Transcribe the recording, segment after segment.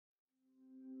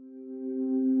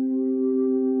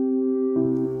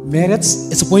Marriage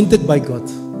is appointed by God.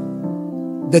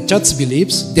 The church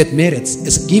believes that marriage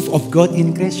is a gift of God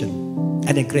in creation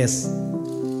and a grace,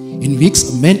 in which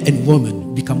a man and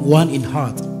woman become one in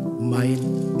heart, mind,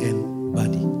 and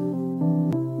body.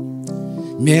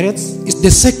 Marriage is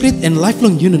the sacred and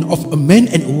lifelong union of a man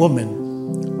and a woman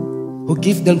who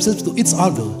give themselves to each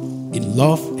other in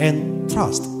love and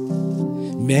trust.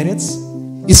 Marriage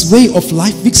is a way of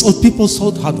life which all people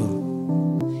should harder.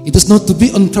 It is not to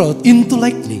be entered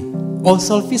intellectually or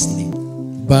selfishly,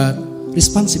 but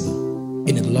responsible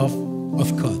in the love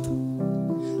of God.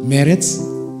 Marriage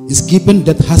is given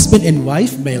that husband and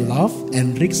wife may love,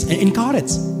 enrich, and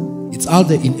encourage each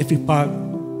other in every part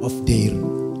of their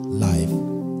life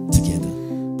together.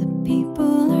 The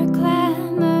people are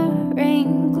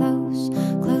clamoring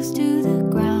close to the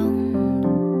ground.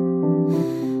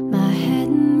 My head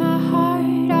and my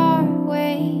heart are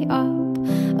way up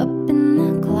in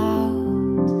the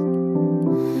clouds.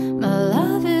 My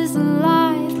love is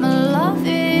alive, my love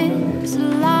is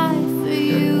alive for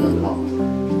you.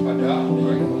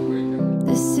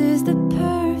 This is the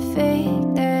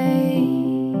perfect day.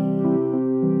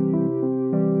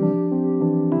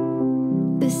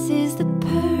 This is the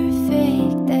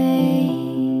perfect day.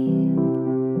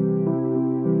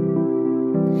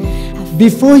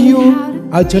 Before you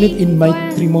are joined in my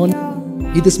matrimony,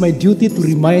 it is my duty to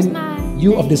remind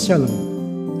you of the solemn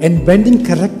and binding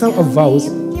character of vows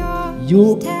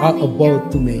you are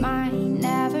about to make.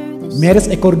 Marriage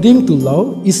according to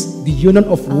law is the union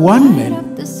of one man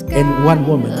and one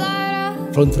woman,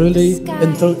 voluntarily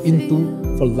entered into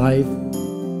for life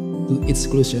to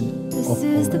exclusion of all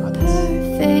others.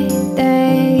 Perfect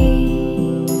day.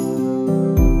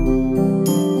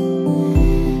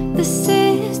 This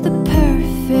is the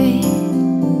perfect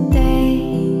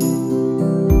day.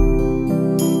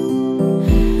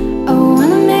 I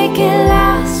wanna make it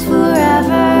last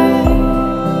forever.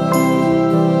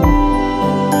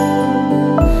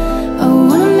 I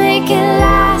wanna make it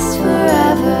last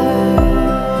forever.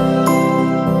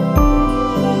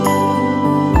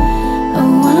 I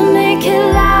wanna make it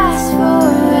last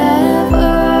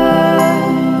forever.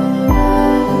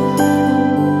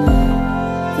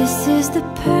 This is the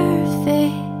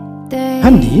perfect day.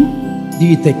 Handy, do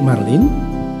you take Marleen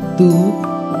to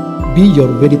be your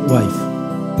wedded wife,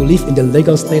 to live in the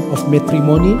legal state of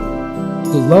matrimony,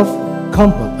 to love,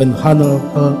 comfort, and honor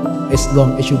her as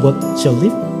long as you both shall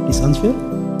live? Please answer.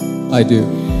 I do.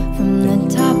 From the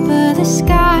top of the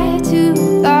sky to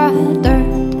the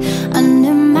dirt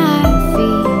under my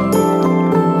feet,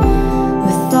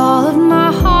 with all of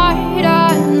my heart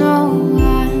I know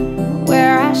I'm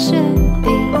where I should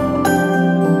be.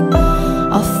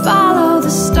 I'll follow the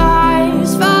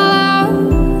stars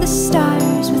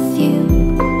with you.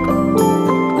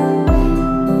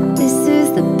 This is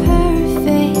the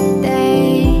perfect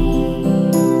day.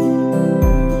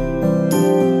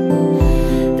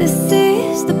 This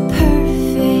is the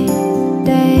perfect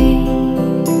day.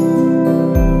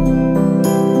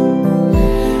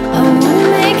 I wanna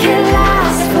make it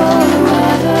last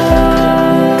forever.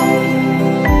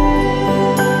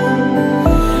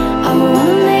 I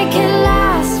wanna make it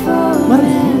last forever.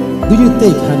 Do you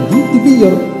take Handy to be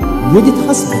your wedded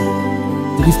husband,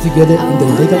 to live together in the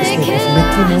legal state of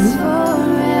matrimony,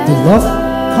 to love,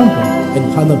 comfort, and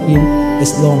honor him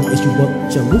as long as you both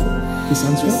shall live? Please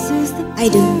answer. This is the I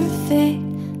do. perfect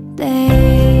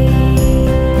day.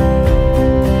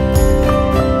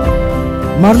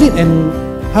 Marleen and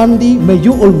Handy, may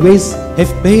you always have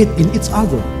faith in each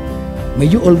other. May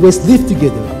you always live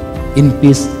together in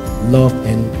peace, love,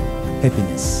 and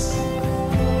happiness.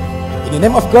 In the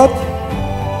name of God,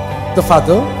 the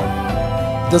Father,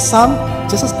 the Son,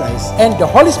 Jesus Christ, and the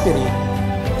Holy Spirit,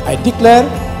 I declare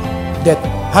that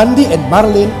Handy and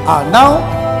Marleen are now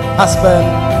husband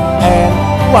and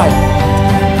wife.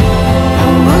 I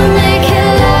wanna make it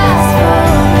last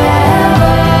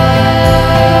forever.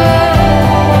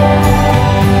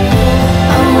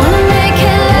 I wanna make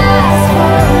it last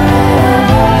forever.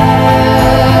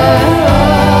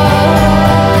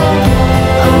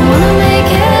 I wanna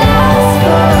make it last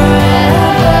forever.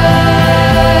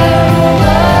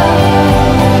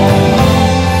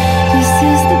 This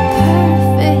is the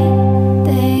perfect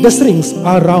day. The strings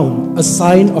are round, a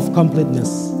sign of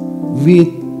completeness, with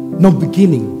no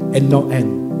beginning and no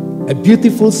end. A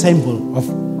beautiful symbol of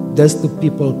those two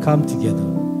people come together.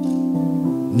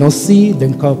 Now see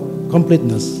the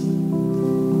completeness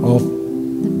of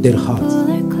their hearts.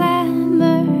 People are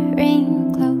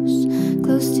clamoring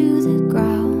close to the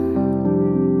ground.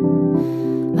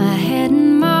 My head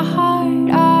and my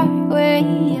heart are way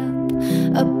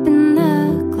up in the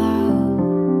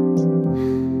clouds.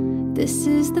 This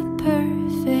is the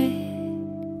perfect.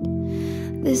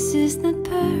 This is the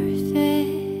perfect.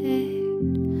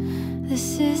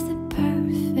 This is the